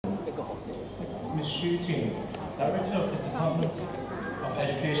Ms. Xu Ting, Director of the Department of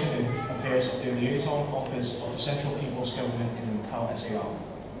Education and Affairs of the Liaison Office of the Central People's Government in Macau SAR.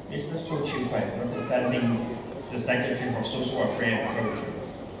 Mr. Su Chi-Fei, representing the Secretary for Social Affairs and Culture.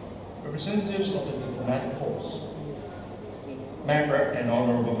 Representatives of the diplomatic corps. Member and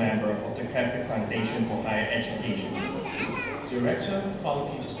Honorable Member of the Catholic Foundation for Higher Education. Director, Father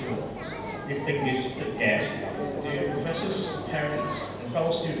Peter Steele. Distinguished guests, dear professors, parents, and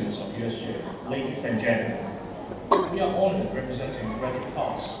fellow students of USJ. ladies and gentlemen. We are honored representing the graduate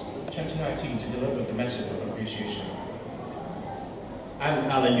class 2019 to deliver the message of appreciation. I'm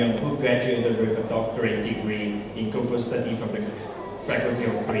Alan Young, who graduated with a doctorate degree in global study from the Faculty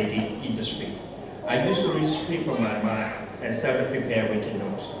of Creative Industry. I usually speak from my mind and seldom prepare written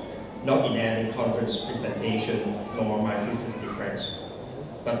notes, not in any conference presentation nor my thesis defense,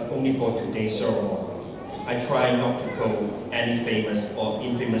 but only for today's ceremony. I try not to quote any famous or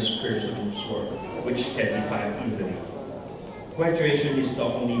infamous person's work, which can be found easily. Graduation is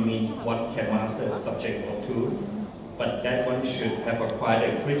not only mean one can master a subject or two, but that one should have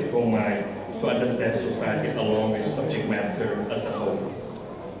acquired a critical mind to understand society along with subject matter as a whole.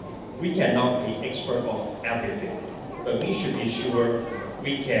 We cannot be expert of everything, but we should be sure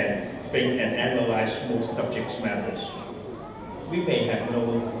we can think and analyze most subject matters. We may have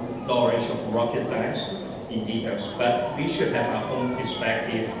no knowledge of rocket science in details, but we should have our own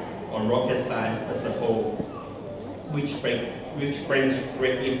perspective on rocket science as a whole, which brings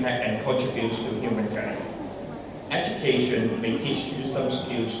great impact and contributes to humankind. Education may teach you some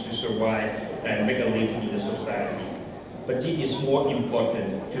skills to survive and make a living in the society, but it is more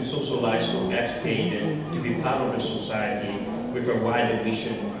important to socialize to educate and to be part of the society with a wider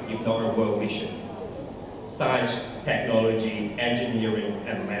vision, if not a world vision. Science, technology, engineering,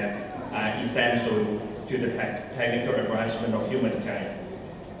 and math are essential to the technical advancement of humankind.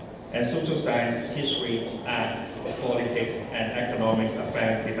 And social science, history, art, politics, and economics are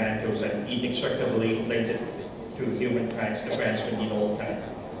fundamentals and inextricably linked to humankind's advancement in all time.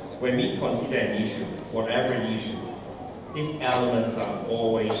 When we consider an issue, whatever issue, these elements are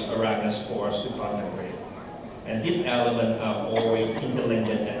always around us for us to contemplate. And these elements are always interlinked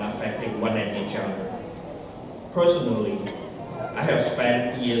and affecting one and each other. Personally, I have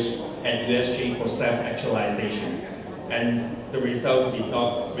spent years at USJ for self-actualization, and the result did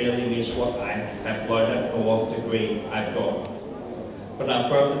not really mean what I have learned or the grade I've got. But I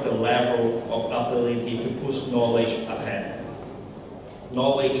felt the level of ability to push knowledge ahead.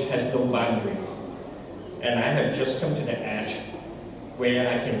 Knowledge has no boundary, and I have just come to the edge where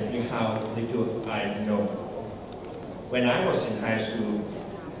I can see how little I know. When I was in high school,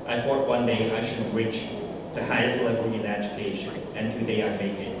 I thought one day I should reach the highest level in education, and today I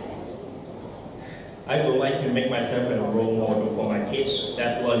make it. I would like to make myself a role model for my kids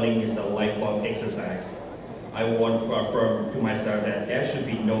that learning is a lifelong exercise. I want to affirm to myself that there should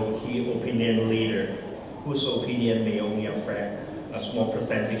be no key opinion leader whose opinion may only affect a small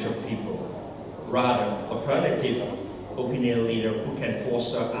percentage of people. Rather, alternative opinion leader who can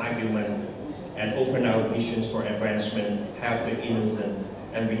foster argument and open our visions for advancement, help the innocent,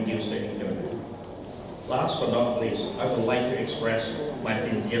 and reduce the ignorant. Last but not least, I would like to express my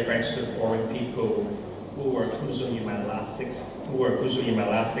sincere thanks to foreign people who were crucial in my last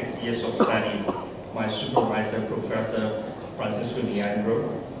 6 years of study. My supervisor, Professor Francisco Leandro,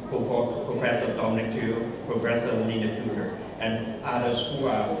 Professor Dominic Tu, Professor Linda Tudor, and others who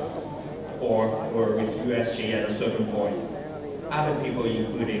are or were with USJ at a certain point. Other people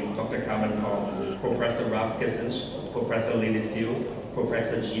including Dr. Carmen Kong, Professor Ralph Kissens, Professor Lily Steele,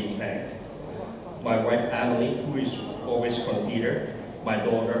 Professor Jean Peng. My wife Emily, who is always considered, my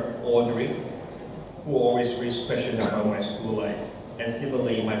daughter Audrey, who always raised questions about my school life and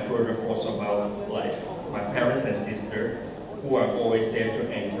stimulate my further thoughts about life. My parents and sister, who are always there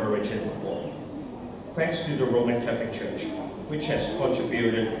to encourage and support. Thanks to the Roman Catholic Church, which has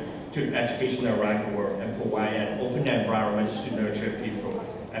contributed to education around the world and provide an open environment to nurture people,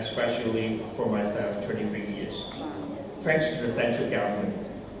 especially for myself, 23 years. Thanks to the central government,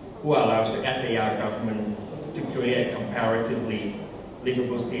 who allows the SAR government to create a comparatively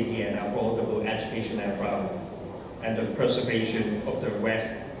livable city and affordable education environment, and the preservation of the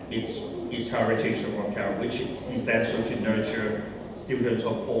West, its heritage of Macau, which is essential to nurture students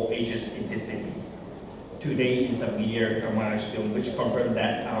of all ages in this city. Today is a mere milestone which confirms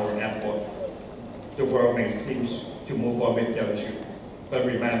that our effort, the world may seem to move on without you, but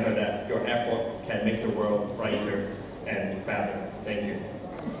remember that your effort can make the world brighter and better. Thank you.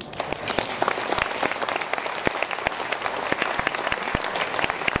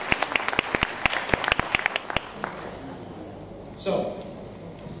 So,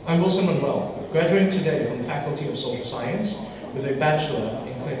 I'm Wilson Manuel, graduating today from the Faculty of Social Science with a Bachelor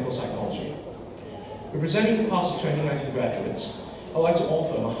in Clinical Psychology. Representing the class of 2019 graduates, I'd like to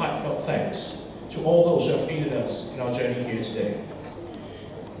offer my heartfelt thanks to all those who have aided us in our journey here today.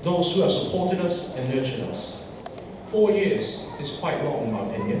 Those who have supported us and nurtured us. 4 years is quite long in my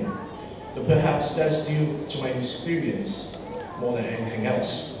opinion, but perhaps that is due to my experience more than anything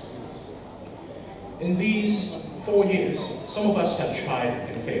else. In these 4 years, some of us have tried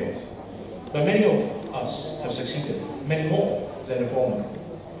and failed, but many of us have succeeded, many more than the former.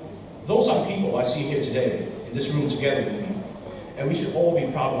 Those are people I see here today, in this room together with me, and we should all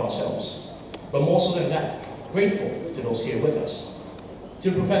be proud of ourselves. But more so than that, grateful to those here with us.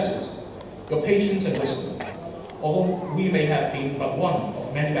 To the professors, your patience and wisdom, although we may have been but one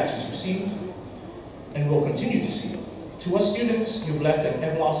of many batches you've seen, and will continue to see, to us students, you've left an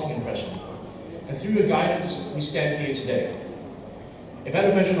everlasting impression. And through your guidance, we stand here today, a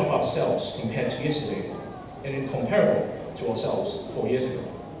better version of ourselves compared to yesterday, and incomparable to ourselves 4 years ago.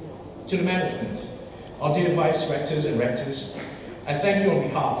 To the management, our dear vice rectors and rectors, I thank you on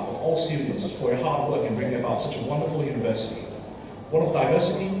behalf of all students for your hard work in bringing about such a wonderful university, one of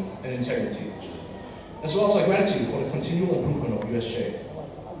diversity and integrity, as well as our gratitude for the continual improvement of USJ.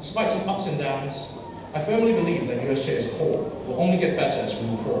 Despite some ups and downs, I firmly believe that USJ as a whole will only get better as we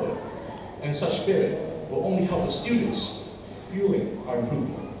move forward, and such spirit will only help the students fueling our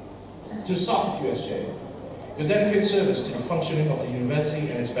improvement. To the staff of USJ, your dedicated service to the functioning of the university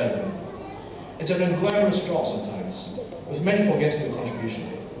and its betterment. It's an unglamorous job sometimes, with many forgetting your contribution.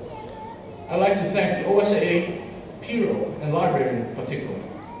 I'd like to thank the OSAA, Piro, and library in particular.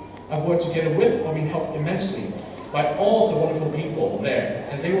 I've worked together with or been helped immensely by all of the wonderful people there,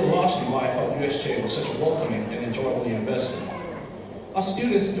 and they were largely why I felt USJ was such a welcoming and enjoyable university. Our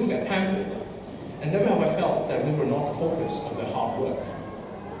students do get pampered, and never have I felt that we were not the focus of their hard work.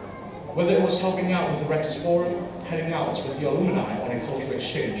 Whether it was helping out with the Rectors Forum, heading out with the alumni on a cultural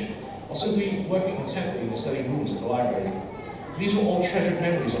exchange, or simply working intently in the study rooms at the library, these were all treasured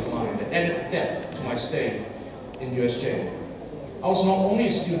memories of mine that added depth to my stay in USJ. I was not only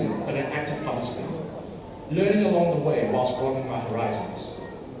a student, but an active participant, learning along the way whilst broadening my horizons.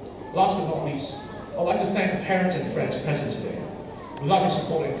 Last but not least, I'd like to thank the parents and friends present today. Without your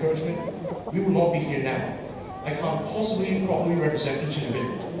support and encouragement, we would not be here now. I can't possibly properly represent each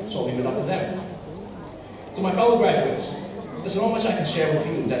individual, so I'll leave it up to them. To my fellow graduates, there's not much I can share with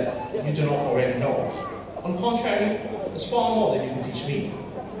you that you do not already know. On the contrary, there's far more that you can teach me.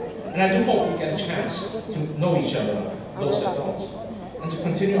 And I do hope we get a chance to know each other, those that don't, and to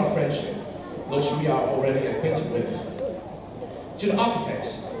continue our friendship, those we are already acquainted with. To the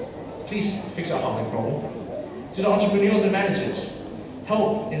architects, please fix our housing problem. To the entrepreneurs and managers,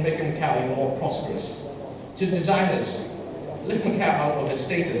 help in making Macau even more prosperous. To the designers, lift Macau out of its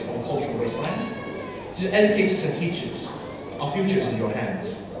status of a cultural wasteland. To the educators and teachers, our future is in your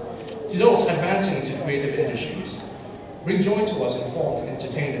hands. To those advancing into creative industries, bring joy to us in the form of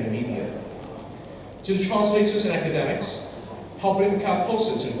entertainment and media. To the translators and academics, help bring Macau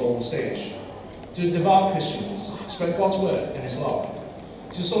closer to the global stage. To the devout Christians, spread God's word and His love.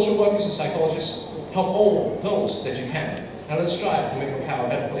 To the social workers and psychologists, help all those that you can. Now let's strive to make Macau a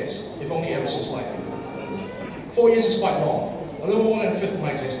better place, if only ever so slightly. 4 years is quite long, a little more than a fifth of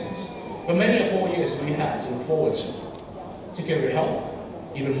my existence, but many a 4 years we have to look forward to. Take care of your health,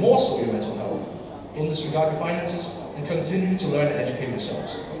 even more so your mental health. Don't disregard your finances, and continue to learn and educate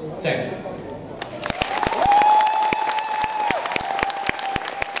yourselves. Thank you.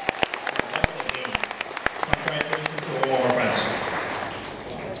 Congratulations to all our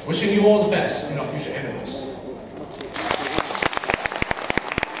friends. Wishing you all the best in